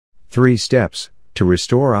3 steps to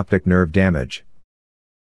restore optic nerve damage.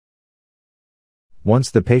 Once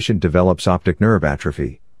the patient develops optic nerve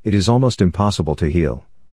atrophy, it is almost impossible to heal.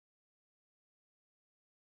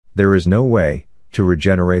 There is no way to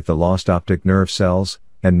regenerate the lost optic nerve cells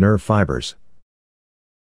and nerve fibers.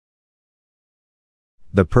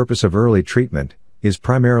 The purpose of early treatment is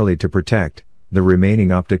primarily to protect the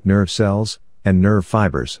remaining optic nerve cells and nerve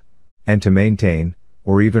fibers, and to maintain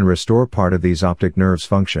or even restore part of these optic nerves'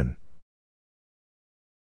 function.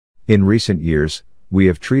 In recent years, we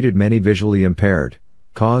have treated many visually impaired,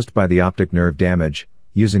 caused by the optic nerve damage,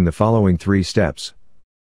 using the following 3 steps.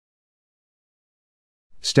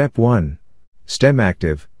 Step 1.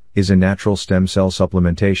 StemActiv is a natural stem cell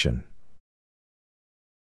supplementation.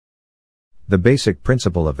 The basic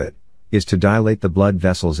principle of it is to dilate the blood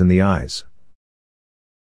vessels in the eyes.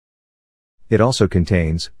 It also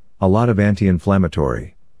contains a lot of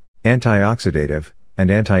anti-inflammatory, anti-oxidative, and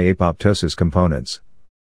anti-apoptosis components.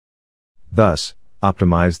 Thus,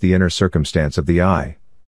 optimize the inner circumstance of the eye.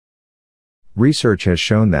 Research has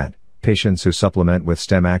shown that patients who supplement with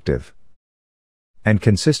StemActiv and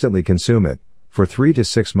consistently consume it for 3 to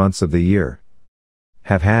 6 months of the year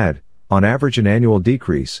have had, on average, an annual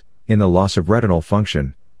decrease in the loss of retinal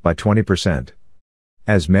function by 20%,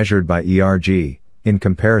 as measured by ERG, in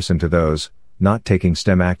comparison to those not taking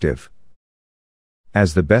StemActiv.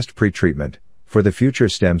 As the best pretreatment for the future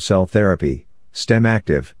stem cell therapy,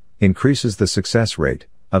 StemActiv increases the success rate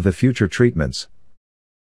of the future treatments.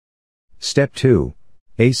 Step 2.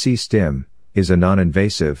 AC-Stim is a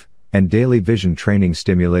non-invasive and daily vision training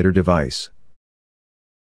stimulator device.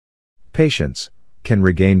 Patients can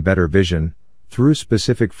regain better vision through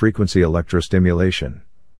specific frequency electrostimulation.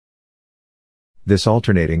 This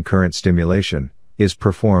alternating current stimulation is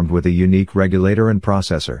performed with a unique regulator and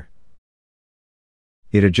processor.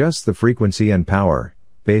 It adjusts the frequency and power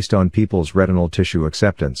based on people's retinal tissue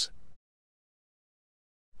acceptance.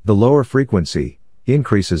 The lower frequency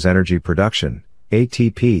increases energy production,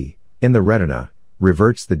 ATP, in the retina,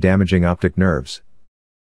 reverts the damaging optic nerves.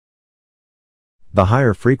 The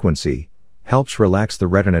higher frequency helps relax the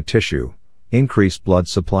retina tissue, increase blood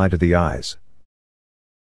supply to the eyes,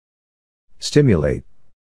 stimulate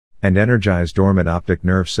and energize dormant optic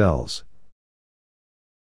nerve cells,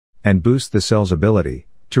 and boost the cell's ability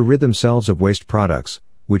to rid themselves of waste products,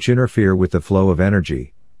 which interfere with the flow of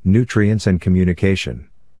energy, nutrients and communication.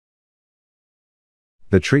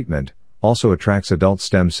 The treatment also attracts adult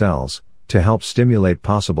stem cells to help stimulate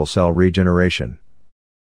possible cell regeneration.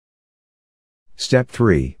 Step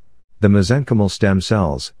 3. The mesenchymal stem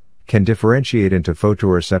cells can differentiate into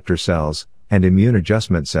photoreceptor cells and immune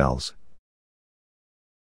adjustment cells.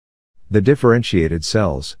 The differentiated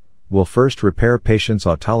cells will first repair patients'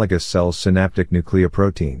 autologous cells' synaptic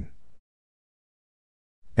nucleoprotein,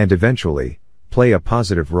 and eventually play a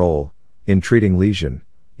positive role in treating lesion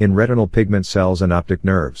in retinal pigment cells and optic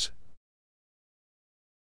nerves.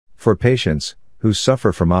 For patients who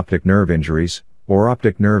suffer from optic nerve injuries or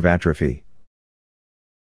optic nerve atrophy,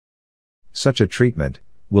 such a treatment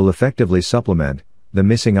will effectively supplement the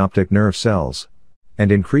missing optic nerve cells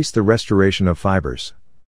and increase the restoration of fibers,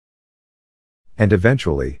 and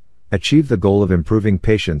eventually achieve the goal of improving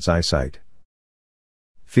patients' eyesight,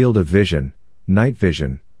 field of vision, night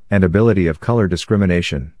vision, and ability of color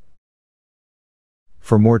discrimination.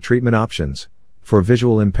 For more treatment options for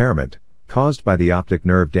visual impairment caused by the optic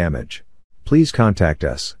nerve damage, please contact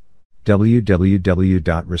us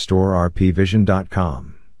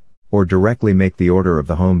www.restorerpvision.com or directly make the order of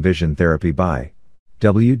the home vision therapy by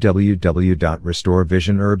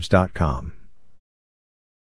www.restorevisionherbs.com.